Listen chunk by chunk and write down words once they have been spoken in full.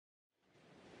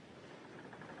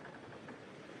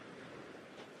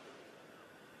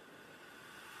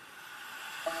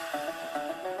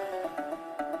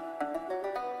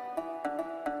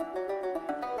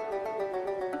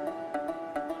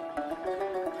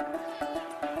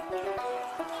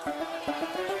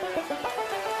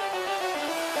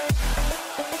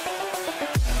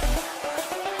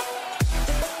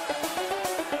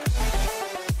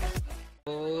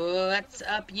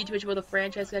up, YouTube? It's the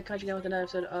franchise guy catching out with another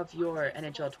episode of your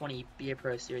NHL 20 Beer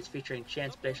Pro Series featuring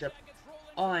Chance Bishop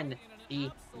on the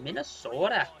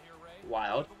Minnesota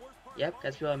Wild. Yep,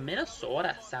 because people in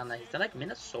Minnesota sound like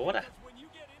Minnesota.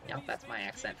 Yep, that's my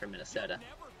accent for Minnesota.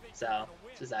 So,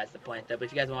 besides the point though. But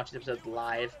if you guys want to watch the episodes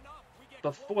live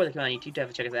before they come on YouTube,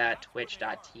 definitely check us out at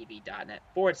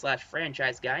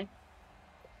twitch.tv.net/franchise guy.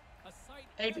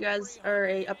 And if you guys are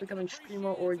a up-and-coming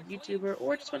streamer or YouTuber,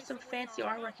 or just want some fancy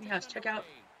artwork in your house, check out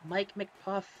Mike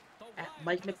McPuff at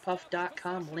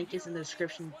MikeMcPuff.com. Link is in the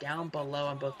description down below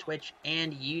on both Twitch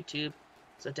and YouTube.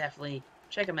 So definitely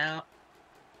check him out.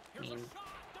 I mean,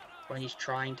 we're in these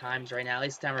trying times right now, at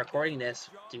least the time recording this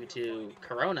due to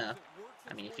Corona.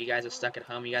 I mean, if you guys are stuck at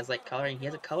home, you guys like coloring, he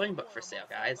has a coloring book for sale,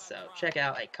 guys. So check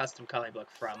out a custom coloring book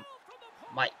from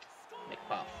Mike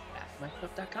McPuff at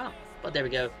MikeMcPuff.com. But there we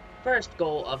go. First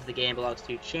goal of the game belongs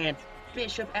to Chance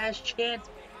Bishop, as Chance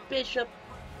Bishop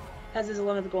has his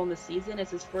 11th goal in the season. It's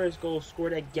his first goal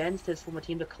scored against his former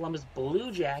team, the Columbus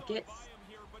Blue Jackets.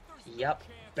 Yup,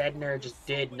 Bednar just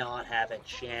did not have a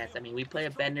chance. I mean, we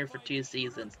played Bednar for 2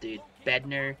 seasons, dude.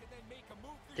 Bednar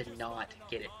did not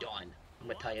get it done. I'm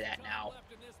going to tell you that now.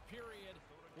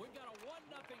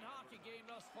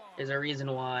 There's a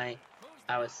reason why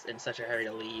I was in such a hurry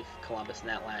to leave Columbus in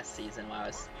that last season, when I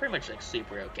was pretty much like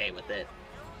super okay with it.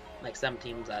 Like some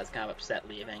teams I was kind of upset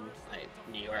leaving, like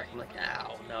New York. I'm like,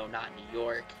 oh no, not New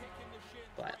York.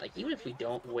 But like even if we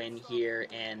don't win here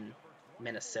in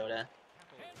Minnesota,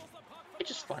 it's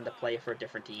just fun to play for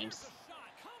different teams.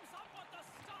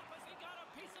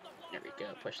 There we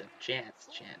go, push it. Chance.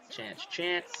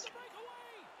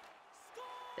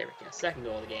 There we go, second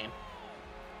goal of the game.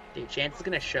 Dude, Chance is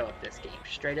going to show up this game.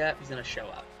 Straight up, he's going to show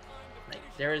up. Like,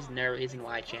 there is no reason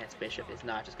why Chance Bishop is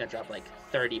not just going to drop, like,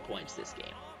 30 points this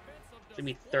game. It's going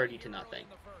to be 30-0.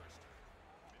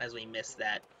 As we miss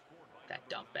that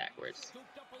dump backwards.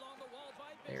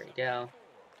 There we go.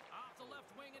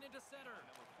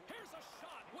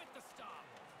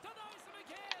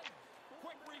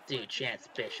 Dude, Chance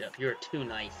Bishop, you're too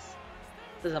nice.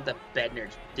 This is something Bednar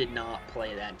did not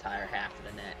play that entire half of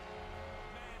the net.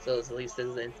 So at least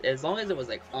as long as it was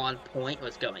like on point, it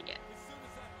was going in.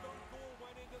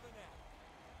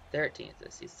 13th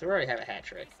this season, so we already have a hat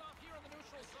trick.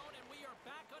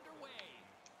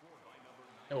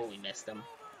 Oh, we missed him.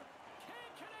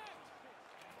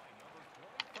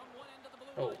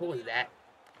 Oh, what was that?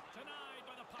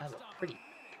 That was a pretty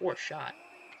poor shot.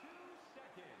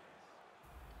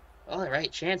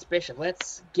 Alright, Chance Bishop,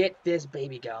 let's get this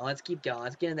baby going. Let's keep going.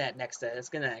 Let's get in that next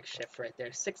shift right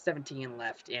there. 6:17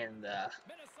 left in the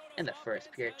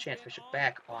first period. Chance Bishop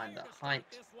back on the hunt.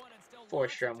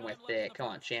 Forsstrom with it. Come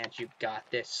on, Chance, you got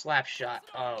this. Slap shot.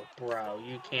 Oh, bro,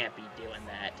 you can't be doing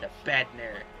that to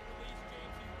Bednar.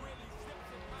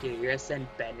 Dude, you're gonna send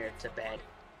Bednar to bed.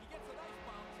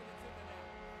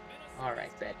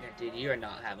 Alright, Bednar, dude, you are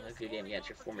not having a good game against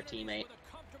your former teammate.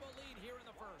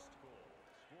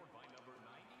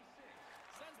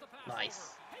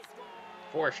 Nice.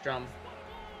 Forsstrom.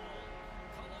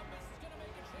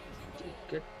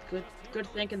 Dude, good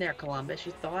thinking there, Columbus.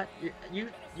 You thought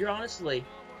you're honestly,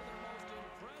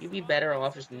 you'd be better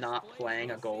off just not playing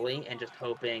a goalie and just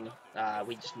hoping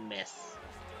we just miss.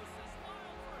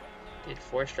 Dude,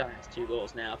 Forsstrom has 2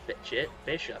 goals now.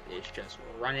 Bishop is just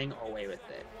running away with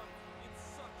it.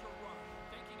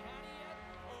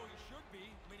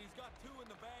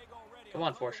 Come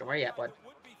on, Forsstrom, where you at, bud?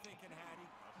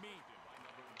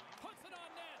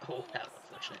 Oh, that was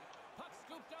unfortunate.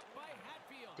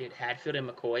 Dude, Hatfield and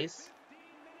McCoy's.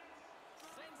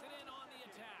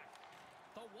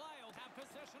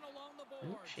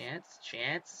 Ooh, Chance.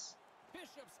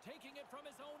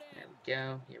 There we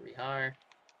go. Here we are.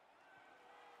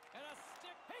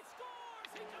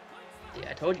 Dude,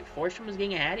 I told you, Forsstrom was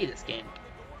getting a hattie this game.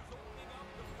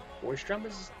 Forsstrom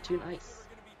is too nice.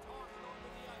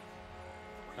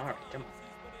 Alright, come on.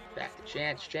 Back to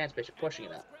Chance. Chance Bishop pushing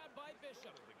it up.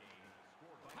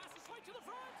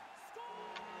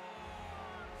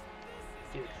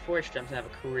 Dude, Forsstrom's gonna have a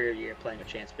career year playing with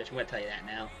Chance Bishop. I'm gonna tell you that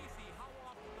now.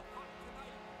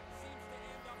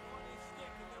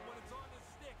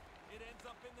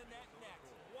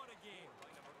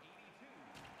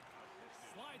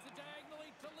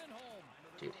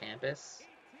 Dude, Hampus.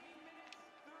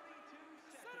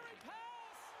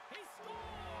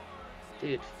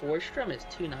 Dude, Forsstrom is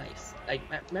too nice. Like,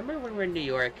 remember when we were in New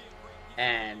York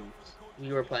and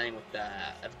we were playing with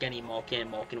Evgeny Malkin,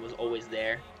 and Malkin was always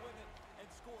there?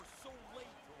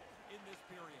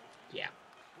 Yeah.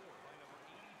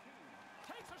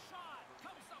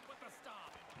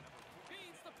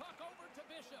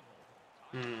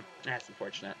 That's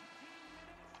unfortunate.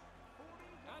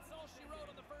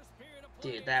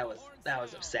 Dude, that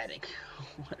was upsetting.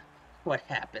 What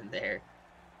happened there?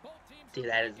 Dude,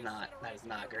 that is not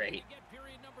great.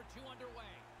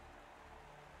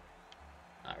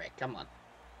 All right, come on.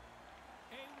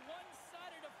 A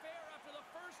one-sided affair after the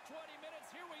first 20 minutes.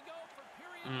 Here we go for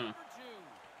period number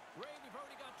 2. Ray, we've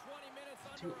already got 20 minutes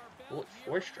under our belt here.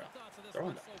 Forster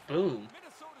throwing the boom.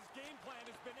 Minnesota's game plan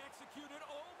has been executed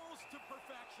almost to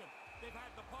perfection. They've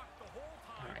had the puck the whole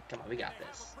time. All right, come on, we got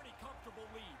this.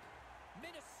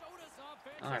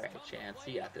 All right, Chance,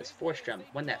 you got this. Forstrom,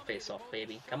 win that face-off,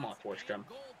 baby. Come on, Forstrom.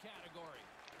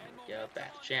 There we go.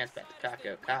 Back to Chance, back to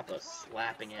Kako. Capo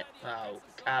slapping it. Oh,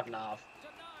 Kavnov.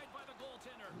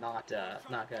 Not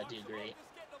gonna do great.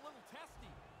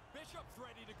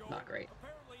 Not great.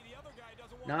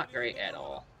 Not great at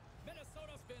all.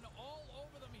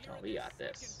 Oh, we got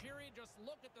this. Just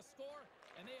look at the score,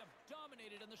 and they have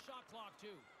dominated in the shot clock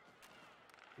too.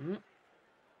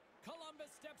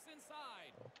 Columbus steps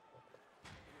inside.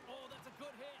 Oh, that's a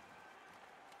good hit.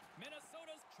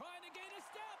 Minnesota's trying to gain a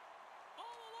step.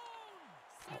 All alone.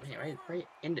 Oh, man, right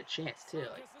into Chance too.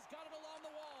 Like, Has got it along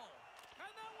the wall.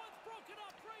 And that one's broken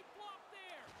up. Great block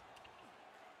there.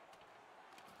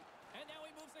 And now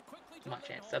he moves it quickly to come on,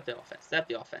 Chance. Step the offense. Step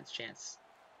the offense, Chance.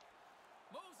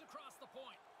 Moves across the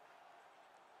point.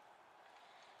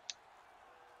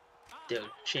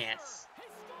 Dude, Chance.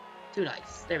 Too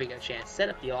nice. There we go, Chance. Set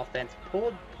up the offense.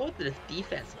 Pulled the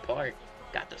defense apart.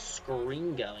 Got the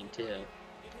screen going too.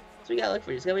 So we gotta look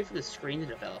for. You just gotta wait for the screen to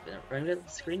develop. And when the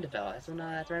screen develops, that's when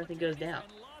everything goes down.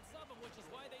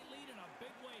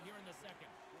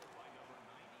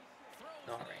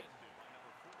 All right.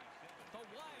 The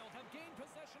Wild have gained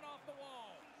possession off the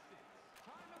wall.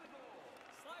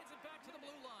 Slides it back to the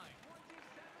blue line.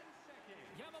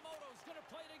 Yamamoto's gonna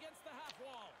play it against the half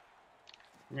wall.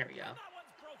 There we go. That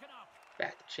one's broken up.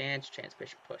 Back to Chance. Chance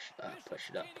push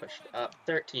it up.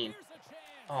 13.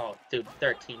 Oh, dude,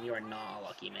 13. You are not a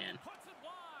lucky man.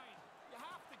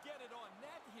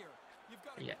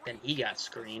 Yeah, then he got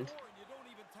screened.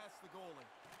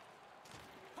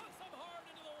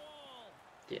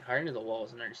 Dude, hard into the wall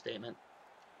is an understatement.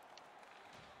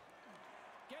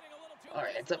 All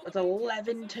right, it's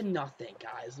 11-0,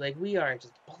 guys. Like, we are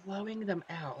just blowing them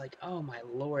out. Like, oh my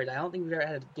lord, I don't think we've ever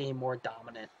had a game more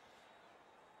dominant.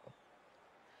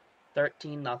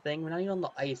 13-0. We're not even on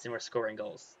the ice and we're scoring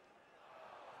goals.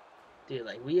 Dude,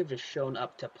 like, we have just shown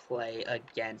up to play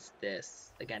against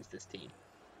this team.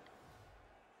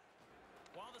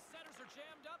 While the centers are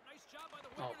jammed up, nice job by the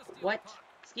Oh, what?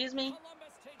 Excuse me?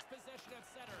 Columbus takes possession at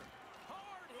center.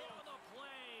 Hard hit on the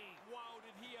play. Wow,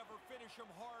 did he ever finish him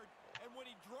hard? And when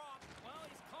he dropped, well,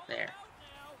 he's calling there. Out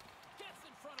now. Gets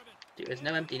in front of it. Dude, there's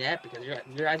no empty net because your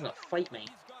guys gonna fight me.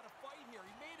 He's got to fight here.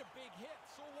 He made a big hit.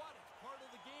 So what? It's part of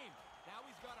the game. Now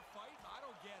he's got to fight. I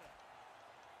don't get it.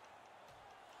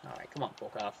 All right, come on,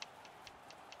 Volkov.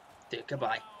 Dude,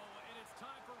 goodbye.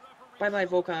 Bye-bye,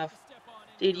 Volkov.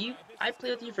 Dude, I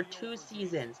played with you for 2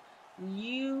 seasons.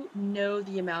 You know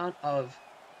the amount of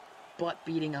butt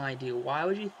beating I do. Why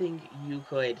would you think you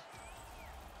could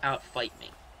outfight me?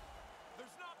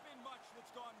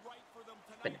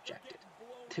 Been ejected.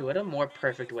 Dude, what a more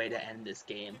perfect way to end this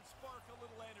game.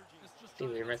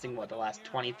 Dude, we're missing, what, the last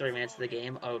 23 minutes of the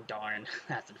game? Oh, darn.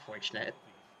 That's unfortunate.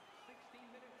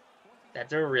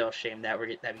 That's a real shame that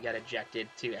we got ejected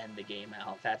to end the game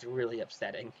out. That's really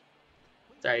upsetting.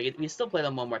 Sorry, we still play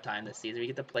them one more time this season. We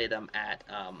get to play them at,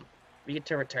 we get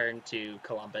to return to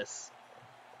Columbus.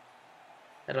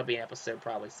 That'll be an episode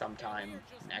probably sometime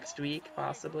next week,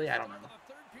 possibly. I don't know.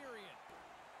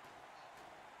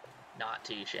 Not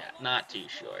too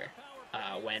sure.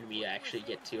 When we actually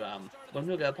get to, when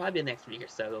we'll go, probably next week or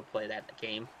so, we'll play that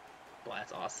game. Well,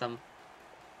 that's awesome.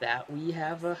 That we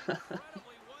have a...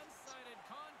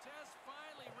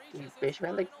 Dude, Bishop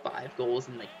had like 5 goals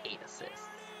and like 8 assists.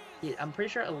 I'm pretty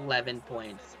sure 11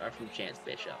 points are from Chance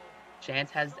Bishop. Chance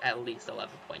has at least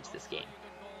 11 points this game.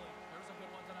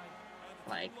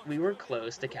 Like, we were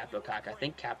close to Capo Caco. I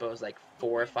think Capo was like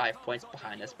 4 or 5 points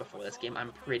behind us before this game.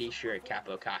 I'm pretty sure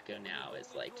Capo Caco now is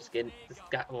like just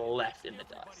got left in the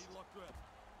dust.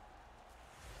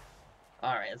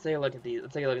 All right, let's take a look at these.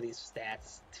 Let's take a look at these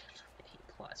stats.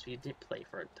 8+. We did play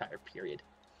for an entire period.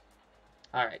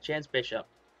 All right, Chance Bishop.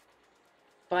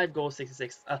 5 goals,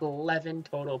 66, 11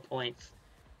 total points.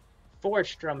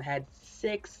 Forstrom had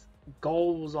 6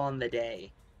 goals on the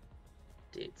day.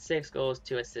 Dude, 6 goals,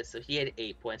 2 assists, so he had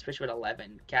 8 points. Bishop had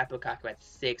 11. Capo Caco had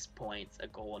 6 points, a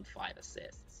goal, and 5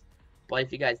 assists. But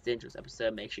if you guys did enjoy this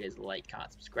episode, make sure you guys like,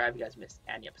 comment, subscribe. If you guys missed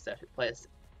any episode, hit play us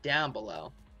down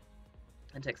below.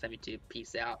 And text on YouTube,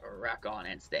 peace out, or rock on,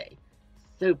 and stay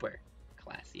super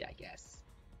classy, I guess.